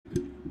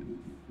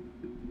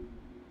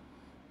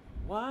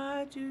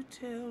Why'd you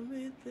tell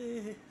me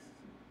this?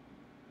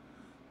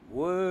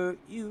 Were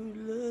you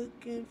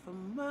looking for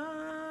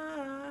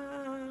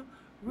my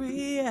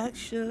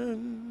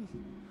reaction?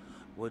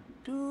 What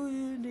do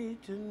you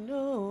need to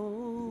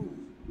know?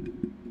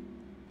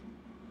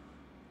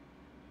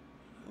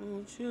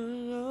 Don't you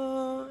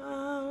know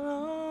I'll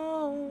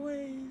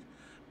always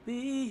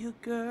be your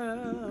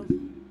girl?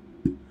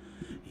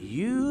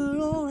 You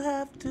don't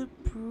have to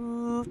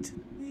prove to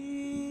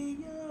me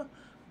you're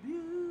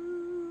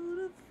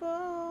beautiful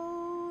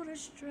to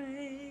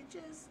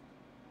strangers.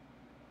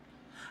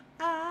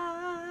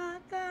 I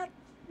got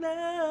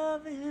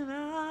love in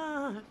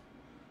arms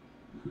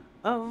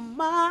of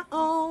my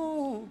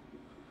own,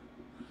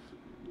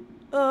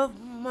 of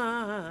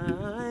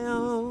my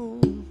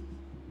own.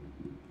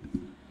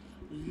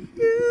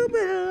 You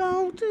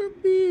belong to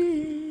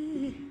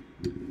me.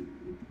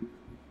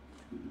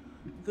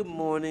 Good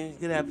morning,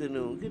 good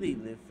afternoon, good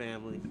evening,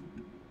 family.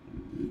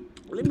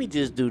 Let me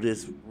just do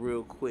this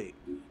real quick.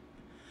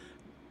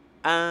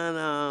 And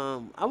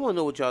I want to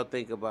know what y'all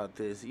think about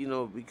this,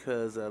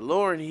 because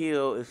Lauryn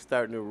Hill is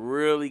starting to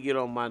really get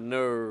on my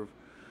nerve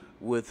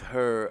with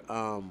her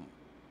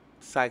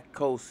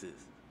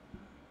psychosis,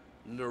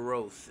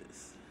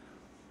 neurosis.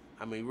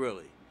 I mean,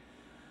 really.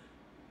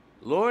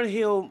 Lauryn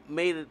Hill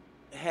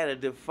had a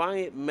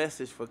defiant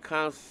message for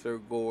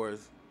concert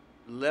goers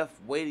left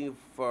waiting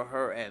for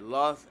her at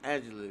Los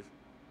Angeles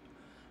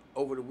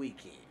over the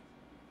weekend.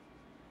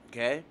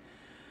 Okay?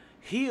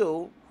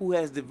 Hill, who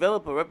has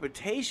developed a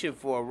reputation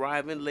for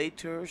arriving late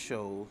to her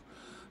shows,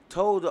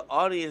 told the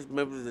audience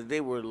members that they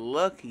were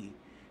lucky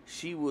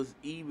she was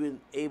even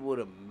able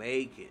to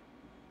make it.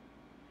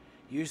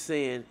 You're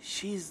saying,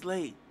 she's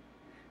late.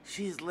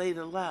 She's late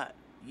a lot.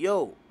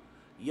 Yo,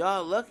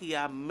 y'all lucky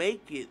I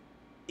make it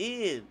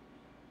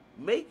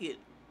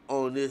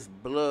on this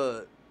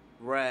blood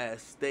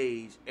rise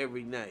stage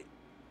every night.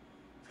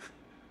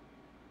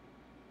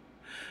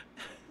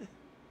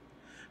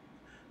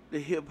 The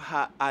hip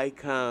hop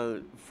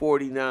icon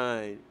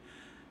 49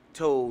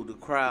 told the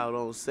crowd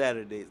on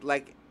Saturdays,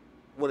 like,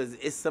 what is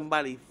it? Is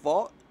somebody's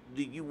fault?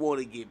 Do you want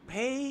to get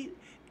paid?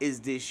 Is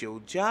this your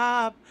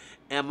job?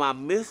 Am I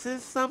missing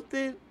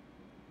something?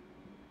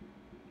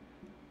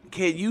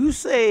 Can you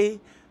say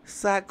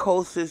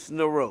psychosis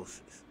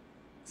neurosis?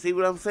 See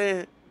what I'm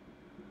saying?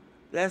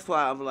 That's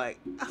why I'm like,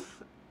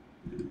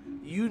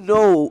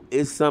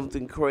 it's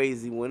something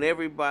crazy when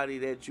everybody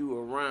that you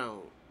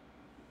around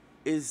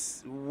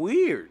is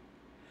weird.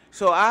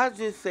 So I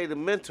just say the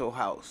mental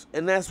house.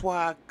 And that's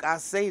why I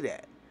say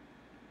that.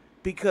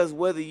 Because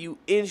whether you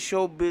in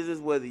show business,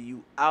 whether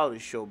you out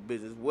of show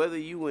business, whether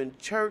you in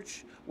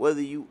church,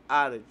 whether you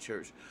out of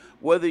church,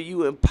 whether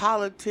you in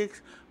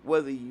politics,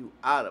 whether you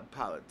out of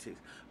politics,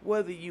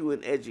 whether you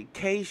in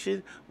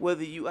education,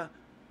 whether you out,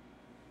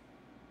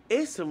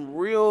 it's some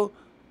real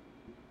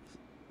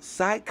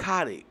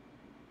psychotic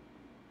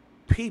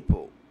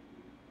people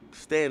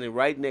standing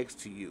right next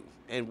to you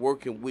and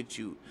working with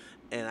you.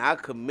 And I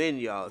commend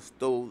y'all,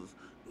 those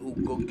who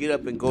go get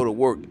up and go to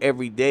work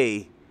every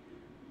day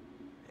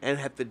and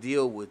have to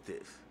deal with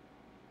this.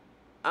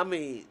 I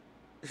mean,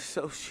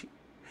 so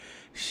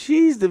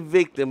she's the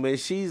victim and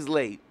she's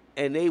late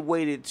and they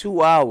waited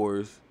 2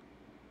 hours.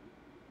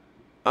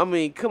 I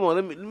mean, come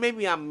on,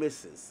 maybe I'm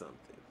missing something.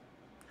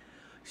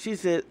 She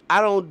said,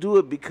 I don't do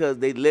it because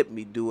they let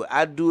me do it.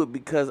 I do it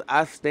because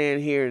I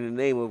stand here in the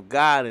name of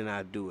God and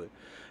I do it.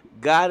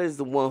 God is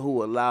the one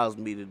who allows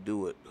me to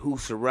do it, who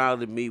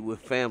surrounded me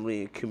with family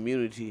and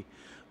community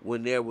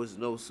when there was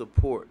no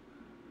support.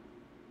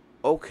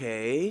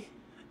 Okay,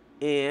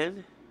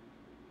 and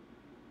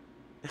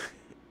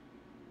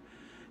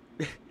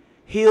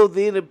Hill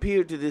then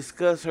appeared to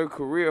discuss her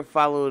career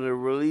following the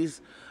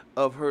release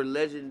of her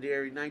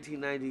legendary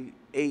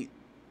 1998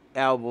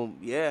 album.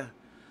 Yeah,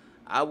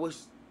 I wish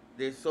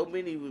there's so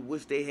many who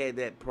wish they had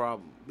that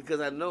problem because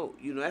I know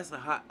that's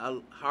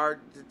a hard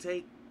to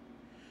take.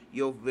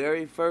 Your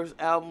very first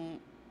album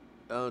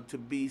to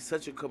be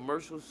such a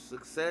commercial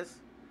success,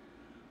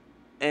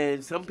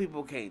 and some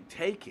people can't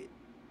take it,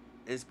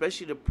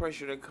 especially the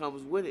pressure that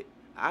comes with it.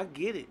 I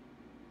get it,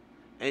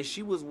 and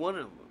she was one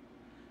of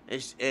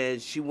them,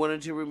 and she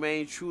wanted to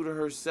remain true to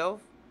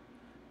herself,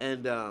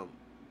 and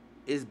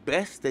it's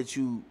best that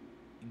you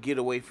get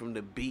away from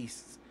the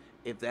beasts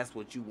if that's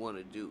what you want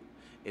to do.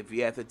 If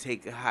you have to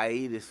take a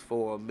hiatus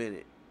for a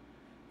minute,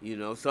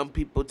 some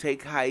people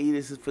take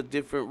hiatuses for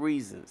different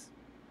reasons.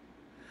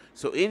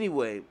 So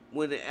anyway,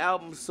 when the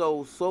album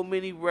sold so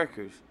many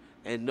records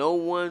and no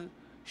one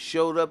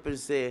showed up and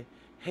said,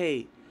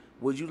 hey,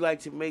 would you like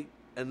to make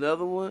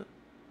another one?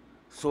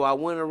 So I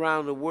went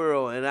around the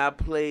world and I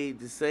played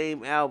the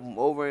same album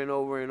over and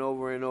over and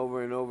over and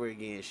over and over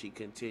again, she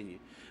continued.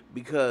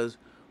 Because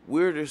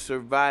we're the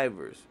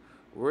survivors.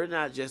 We're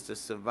not just the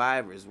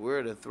survivors,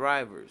 we're the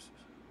thrivers.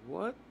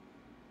 What?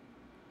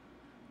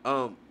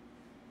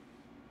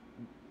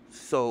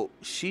 So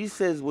she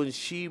says when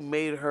she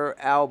made her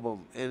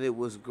album and it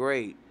was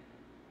great,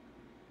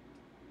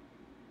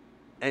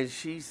 and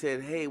she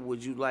said, hey,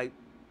 would you like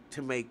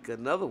to make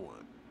another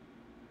one?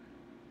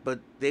 but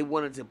they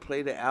wanted to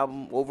play the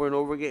album over and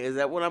over again. Is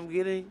that what I'm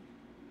getting?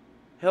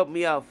 Help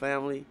me out,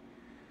 family.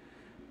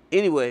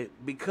 Anyway,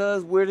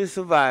 because we're the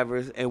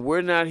survivors and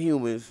we're not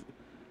humans,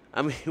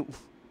 I mean,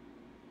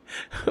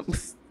 I'm,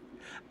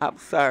 I'm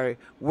sorry,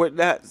 we're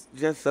not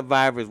just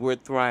survivors, we're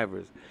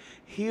thrivers.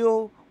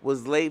 Hill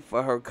was late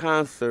for her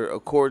concert,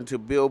 according to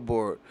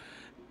Billboard,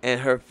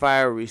 and her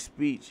fiery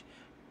speech,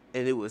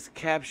 and it was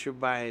captured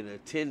by an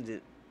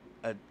attendant,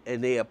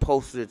 and they had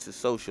posted it to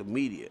social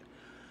media.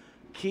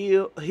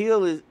 Hill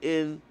is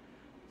in.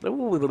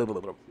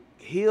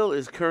 Hill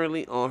is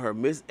currently on her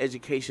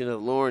Miseducation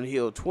of Lauryn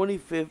Hill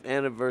 25th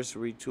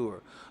anniversary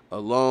tour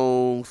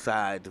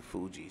alongside the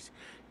Fugees.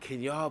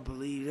 Can y'all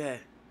believe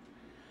that?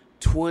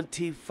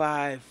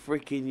 25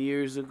 freaking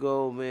years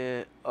ago,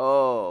 man.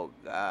 Oh,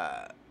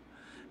 God.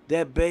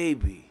 That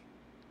baby.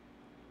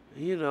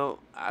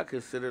 I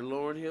consider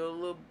Lauryn Hill a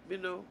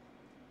little,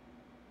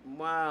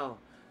 wow.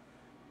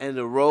 And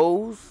the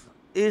rose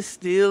is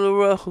still a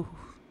rose.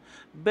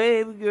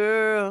 Baby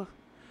girl,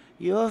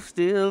 you're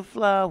still a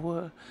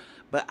flower.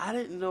 But I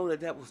didn't know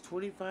that was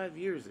 25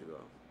 years ago.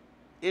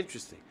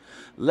 Interesting.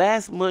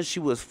 Last month, she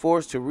was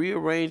forced to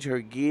rearrange her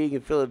gig in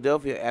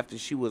Philadelphia after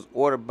she was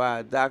ordered by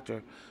a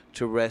doctor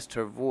to rest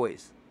her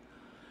voice.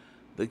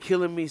 The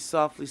Killing Me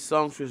Softly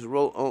songstress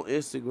wrote on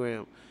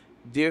Instagram,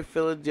 "Dear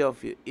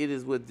Philadelphia, it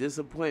is with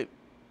disappointment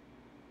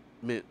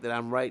that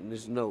I'm writing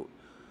this note.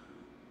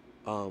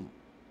 On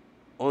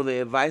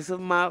the advice of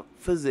my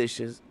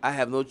physicians, I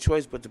have no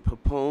choice but to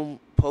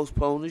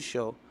postpone the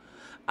show.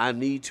 I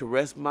need to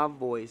rest my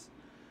voice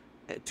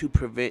to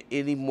prevent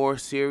any more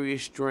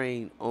serious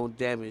strain on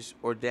damage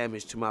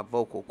to my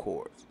vocal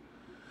cords.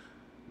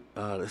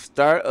 The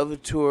start of the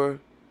tour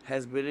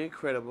has been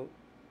incredible.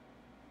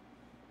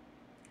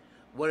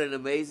 What an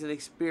amazing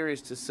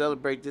experience to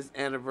celebrate this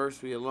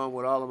anniversary along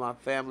with all of my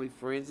family,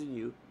 friends, and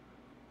you."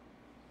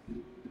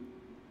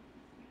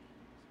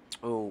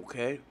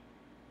 Okay.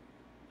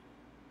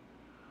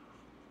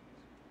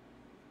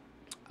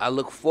 "I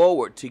look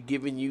forward to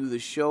giving you the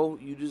show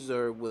you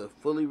deserve with a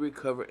fully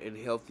recovered and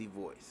healthy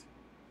voice."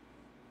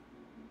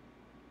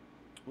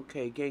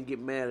 Okay, you can't get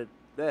mad at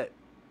that.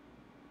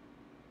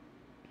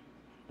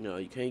 No,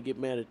 you can't get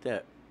mad at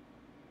that.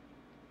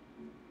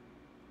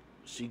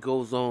 She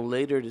goes on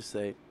later to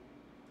say,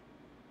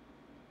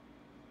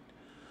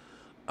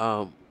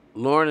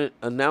 Lauren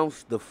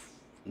announced the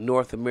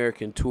North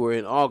American tour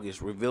in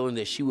August, revealing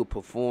that she would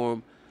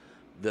perform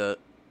the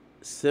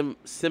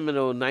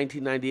seminal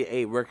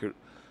 1998 record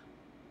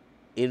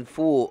in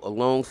full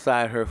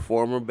alongside her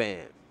former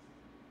band.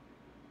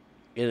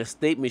 In a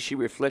statement, she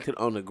reflected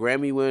on the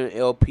Grammy-winning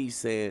LP,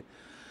 saying,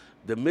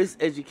 "The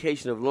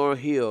Miseducation of Lauryn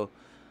Hill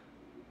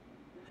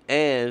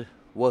and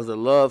was a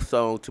love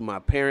song to my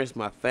parents,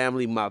 my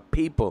family, my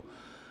people,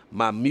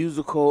 my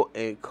musical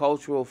and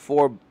cultural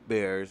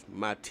forebears,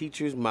 my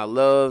teachers, my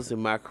loves,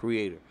 and my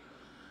creator.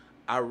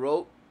 I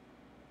wrote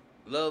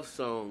love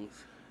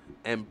songs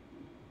and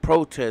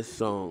protest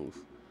songs,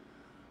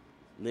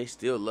 and they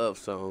still love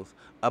songs,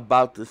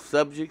 about the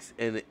subjects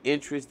and the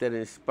interests that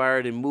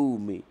inspired and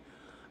moved me.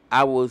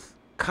 I was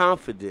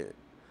confident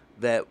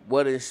that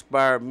what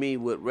inspired me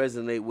would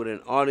resonate with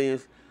an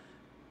audience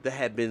that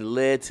had been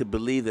led to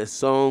believe that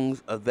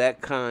songs of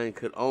that kind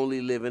could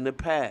only live in the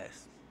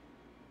past.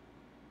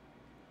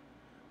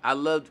 I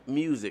loved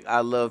music. I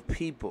loved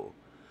people.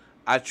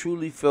 I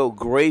truly felt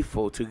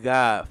grateful to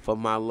God for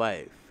my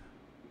life."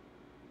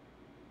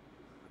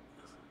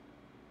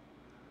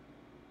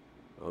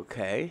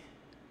 Okay.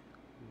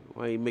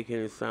 Why are you making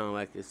it sound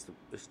like it's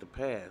the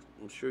past?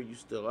 I'm sure you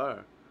still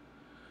are.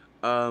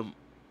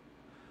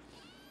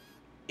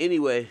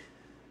 Anyway,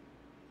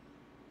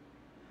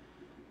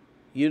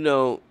 you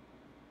know,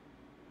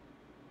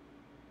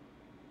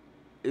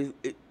 in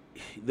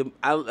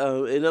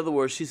other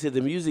words, she said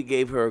the music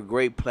gave her a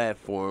great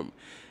platform,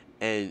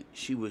 and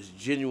she was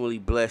genuinely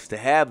blessed to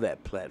have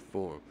that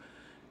platform,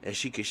 and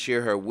she could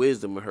share her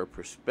wisdom and her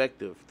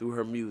perspective through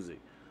her music.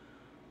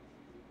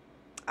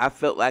 "I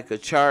felt like a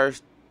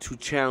charge to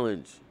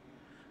challenge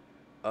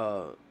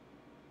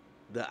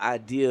the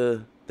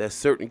idea that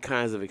certain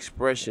kinds of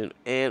expression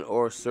and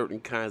or certain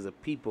kinds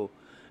of people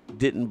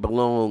didn't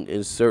belong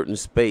in certain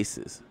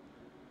spaces.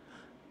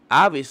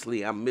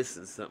 Obviously, I'm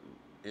missing something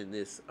in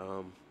this.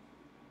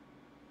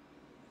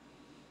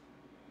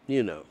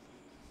 You know,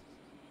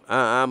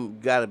 I'm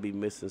gotta be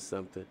missing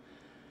something.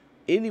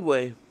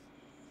 Anyway,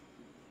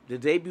 the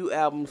debut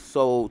album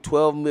sold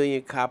 12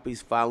 million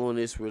copies following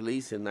its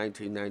release in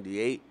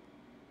 1998,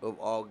 of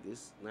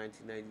August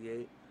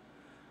 1998.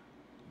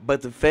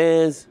 But the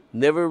fans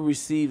never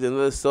received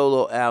another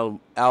solo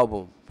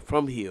album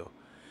from Hill.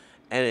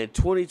 And in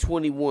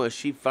 2021,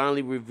 she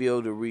finally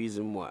revealed the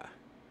reason why.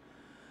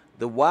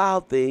 "The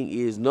wild thing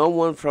is no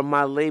one from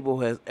my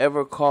label has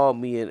ever called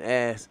me and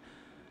asked,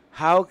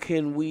 'How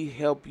can we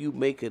help you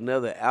make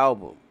another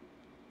album?'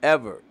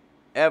 Ever.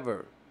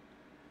 Ever."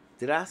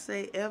 Did I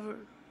say ever?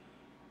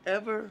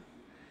 Ever?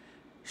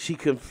 She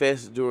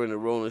confessed during the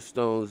Rolling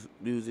Stones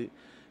music.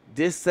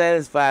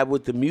 Dissatisfied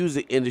with the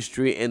music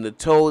industry and the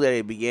toll that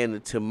it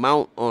began to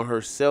mount on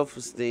her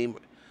self-esteem,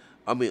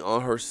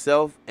 on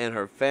herself and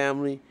her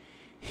family,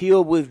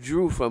 Hill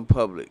withdrew from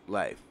public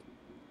life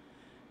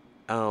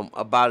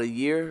about a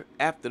year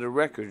after the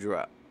record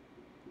dropped.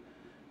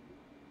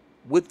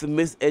 With the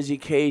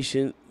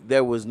miseducation,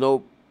 there was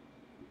no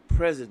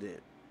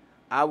precedent.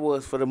 I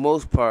was, for the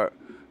most part,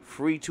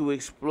 free to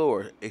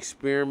explore,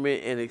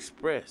 experiment, and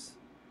express.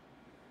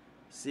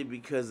 See,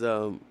 because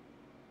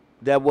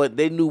that what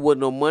they knew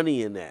wasn't no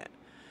money in that,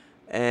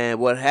 and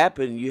what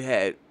happened, you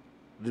had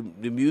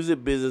the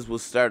music business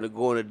was starting to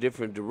go in a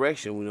different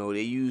direction. You know,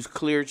 they used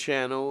Clear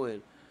Channel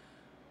and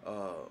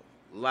uh,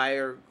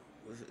 Liar,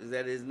 is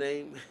that his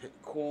name?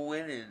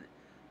 Cohen and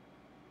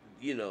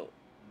you know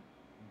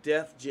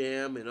Def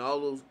Jam and all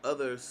those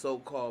other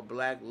so-called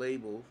black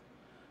labels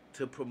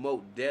to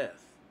promote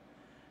death,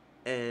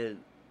 and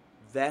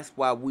that's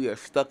why we are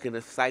stuck in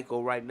a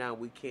cycle right now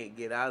we can't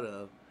get out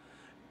of.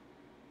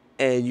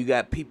 And you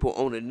got people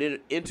on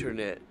the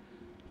internet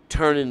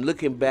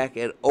looking back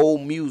at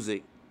old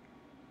music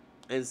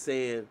and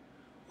saying,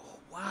 oh,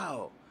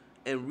 wow,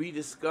 and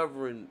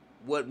rediscovering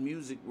what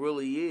music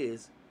really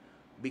is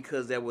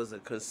because there was a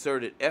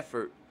concerted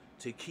effort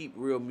to keep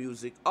real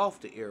music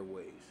off the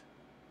airwaves.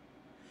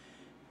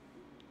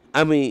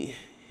 I mean,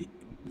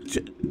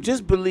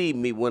 just believe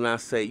me when I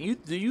say,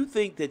 do you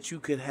think that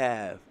you could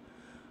have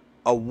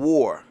a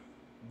war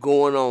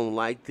going on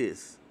like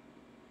this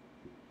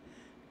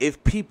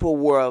if people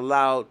were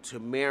allowed to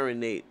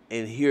marinate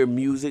and hear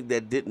music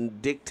that didn't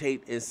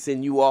dictate and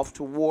send you off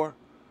to war?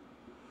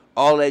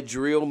 All that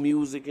drill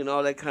music and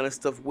all that kind of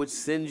stuff which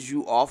sends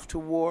you off to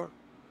war?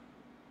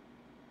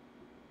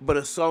 But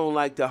a song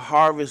like The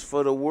Harvest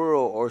for the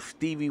World or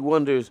Stevie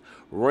Wonder's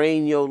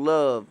Rain Your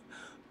Love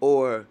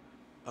or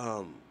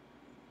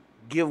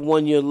Give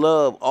One Your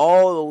Love,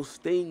 all those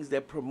things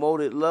that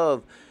promoted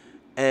love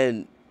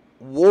and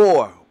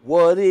war.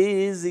 What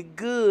is it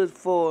good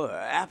for?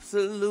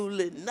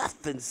 Absolutely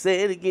nothing.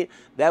 Say it again.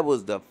 That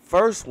was the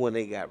first one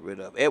they got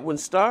rid of. Edwin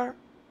Starr.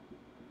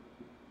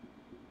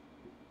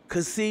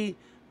 Because see,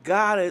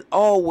 God has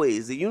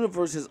always, the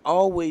universe has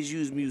always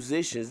used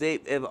musicians. They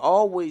have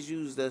always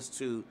used us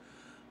to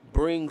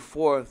bring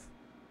forth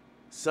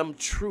some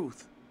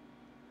truth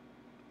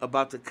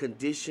about the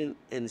condition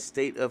and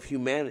state of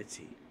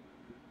humanity.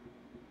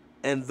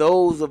 And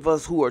those of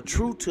us who are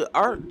true to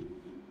art,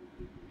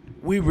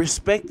 we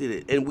respected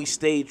it and we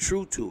stayed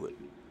true to it.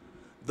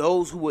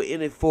 Those who were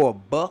in it for a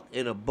buck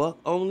and a buck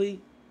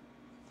only,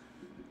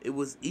 it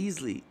was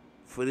easy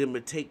for them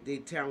to take their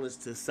talents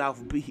to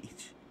South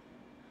Beach.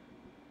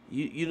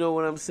 You know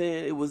what I'm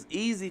saying? It was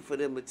easy for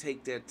them to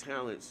take their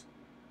talents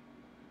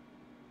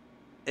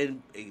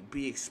and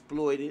be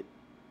exploited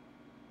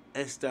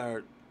and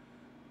start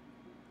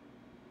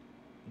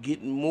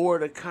getting more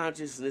of the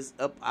consciousness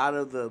up out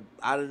of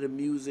the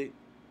music.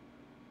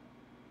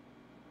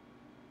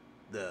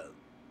 The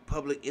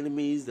Public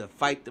Enemies, the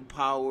Fight the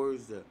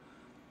Powers,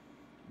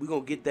 we're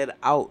going to get that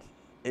out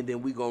and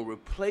then we're going to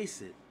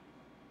replace it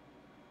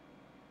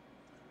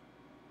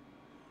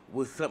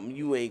with something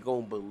you ain't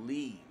going to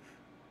believe.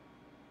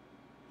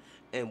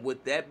 And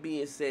with that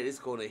being said, it's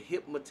going to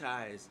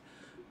hypnotize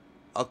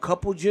a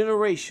couple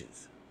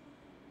generations.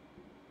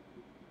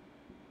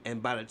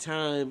 And by the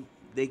time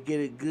they get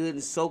it good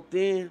and soaked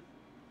in,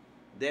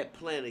 that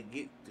planet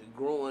get to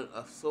growing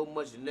of so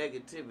much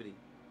negativity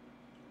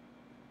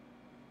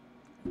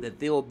that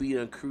they'll be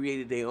done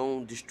created their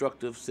own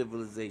destructive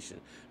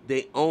civilization,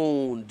 their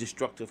own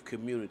destructive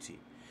community.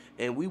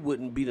 And we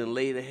wouldn't be done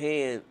laid a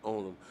hand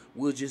on them.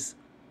 We'll just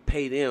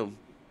pay them.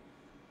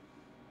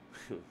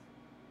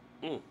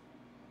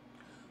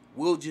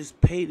 We'll just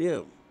pay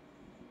them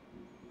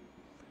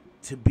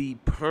to be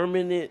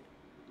permanent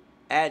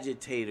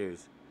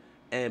agitators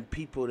and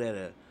people that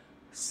are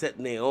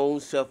setting their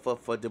own self up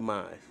for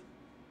demise.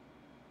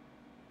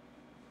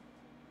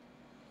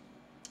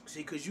 See,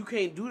 because you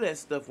can't do that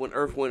stuff when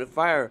Earth, Wind, and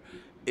Fire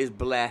is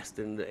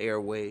blasting the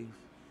airwaves.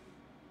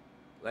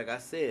 Like I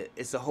said,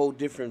 it's a whole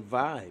different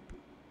vibe.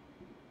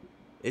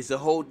 It's a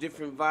whole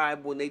different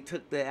vibe when they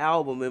took the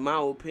album, in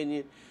my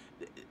opinion,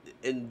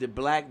 and the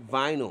black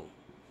vinyl,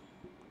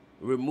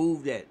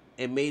 removed that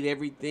and made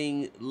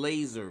everything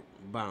laser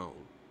bound.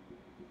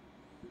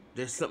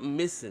 There's something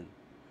missing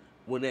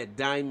when that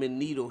diamond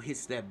needle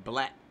hits that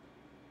black.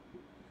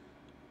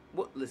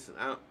 What? Listen,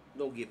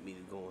 don't get me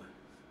to going.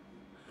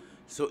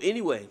 So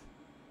anyway,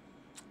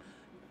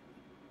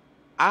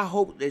 I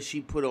hope that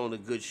she put on a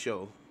good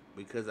show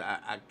because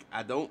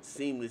I don't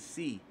seem to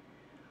see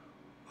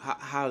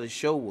how the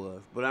show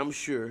was, but I'm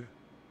sure.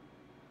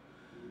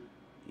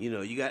 You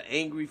know, you got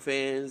angry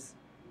fans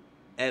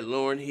at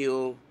Lauryn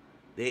Hill.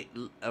 They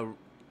are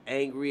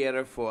angry at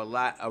her for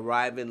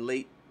arriving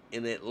late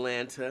in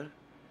Atlanta.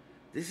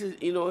 This is,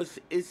 you know,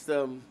 it's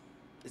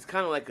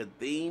kind of like a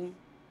theme,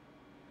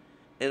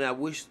 and I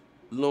wish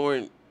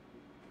Lauryn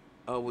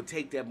would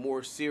take that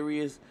more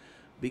serious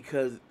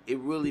because it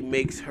really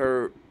makes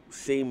her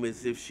seem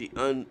as if she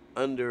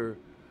under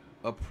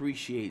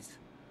appreciates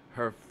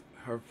her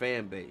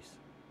fan base.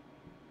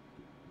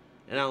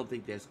 And I don't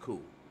think that's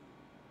cool.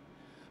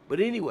 But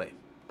anyway,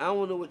 I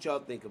don't know what y'all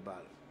think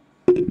about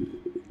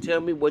it.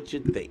 Tell me what you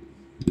think.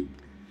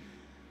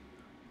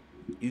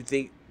 You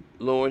think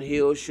Lauryn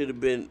Hill should have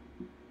been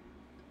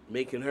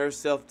making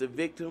herself the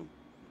victim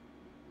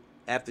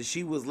after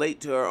she was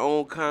late to her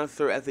own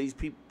concert, after these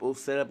people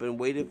set up and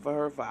waited for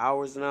her for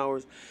hours and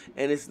hours,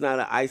 and it's not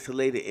an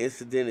isolated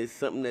incident, it's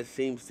something that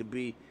seems to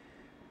be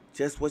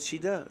just what she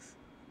does?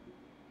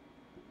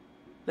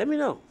 Let me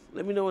know.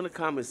 Let me know in the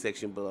comment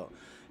section below.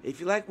 If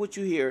you like what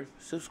you hear,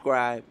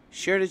 subscribe,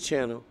 share the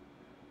channel,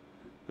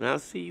 and I'll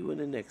see you in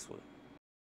the next one.